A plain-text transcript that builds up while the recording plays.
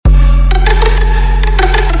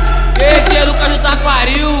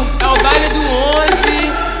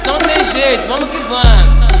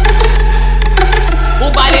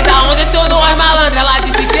baile da onda se eu dou as malandras. Ela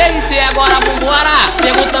disse que isso é agora vambora.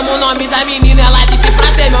 Perguntamos o nome da menina, ela disse pra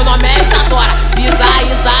ser, meu nome é Isadora.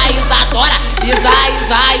 Isadora.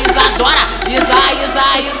 Isadora.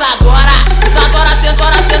 Isadora,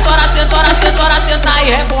 senta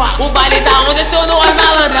e rebola. O baile da onda se eu dou as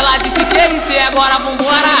malandras. Ela disse que isso é agora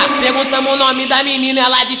vambora. Perguntamos o nome da menina,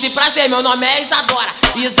 ela disse pra ser, meu nome é Isadora.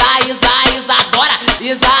 Isadora.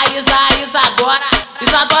 Isadora,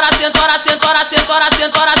 senta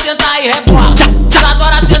e rebola.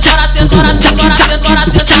 Isadora,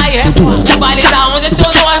 senta e rebola. O baile da onda se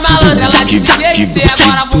eu dou as malandras. Ela disse que isso é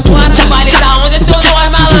agora vambora. O baile da onda se eu dou as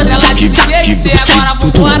malandras. Ela disse que isso é agora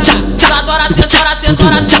vambora. Isadora, senta e rebola.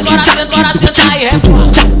 Isadora, senta e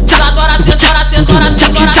rebola.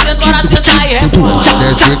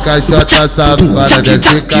 Desce caixota safada,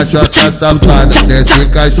 desce caixota safada, desce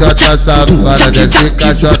caixota safada, desce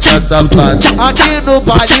caixota safada. Aqui no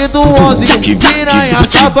baile do 11, piranha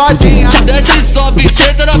safadinha. Desce, sobe,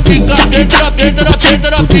 senta na pica, entra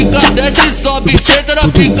na pica. Desce, sobe, senta na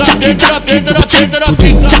pica, entra na pica.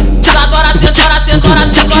 Adora, senta e rebola.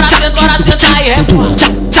 Adora, senta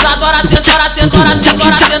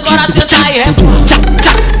e rebola.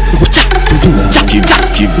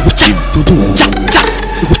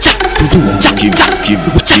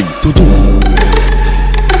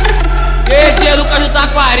 Esse Lucas do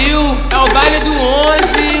Taquaril, é o baile do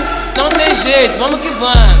 11. Não tem jeito, vamos que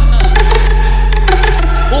vamos.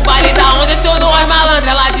 O baile da onda se eu dou as malandras.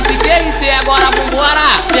 Ela disse que isso é agora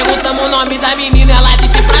vambora. Perguntamos o nome da menina, ela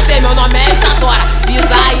disse pra ser, meu nome é Isadora.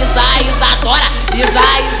 Isadora.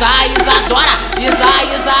 Isadora,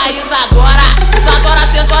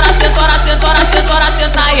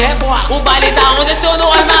 senta e rebola. O baile da onda se eu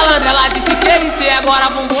dou as malandras. Ela disse que isso é agora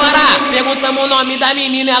vambora. Perguntamos o nome da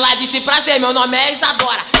menina, ela disse pra ser, meu nome é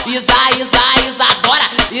Isadora. Isadora.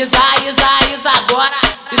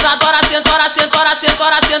 Isadora, senta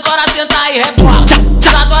e rebola.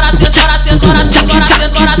 Isadora,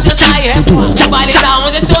 senta e rebola. O baile da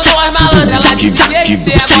onda se eu dou as malandras. Ela disse que isso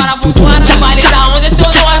é agora vambora. O baile da onda se eu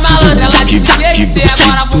dou as malandras. Ela disse que isso é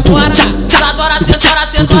agora vambora. Isadora, senta e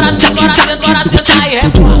rebola. Isadora, senta e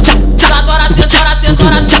rebola.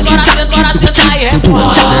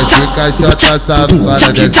 Desce caixota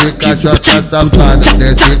safada, desce caixota safada,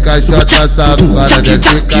 desce caixota safada,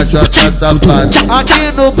 desce caixota safada.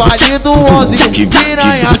 Aqui no baile do 11,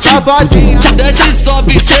 piranha safadinha. Desce,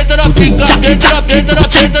 sobe, senta na pica, entra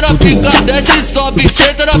na pica. Desce, sobe,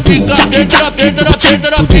 senta na pica, entra na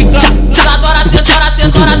pica. Adora, senta e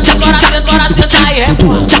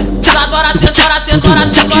rebola. Adora, senta e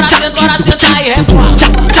rebola.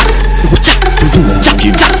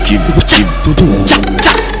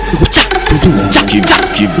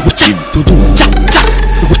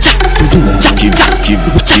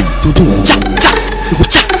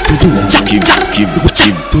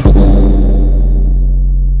 Keep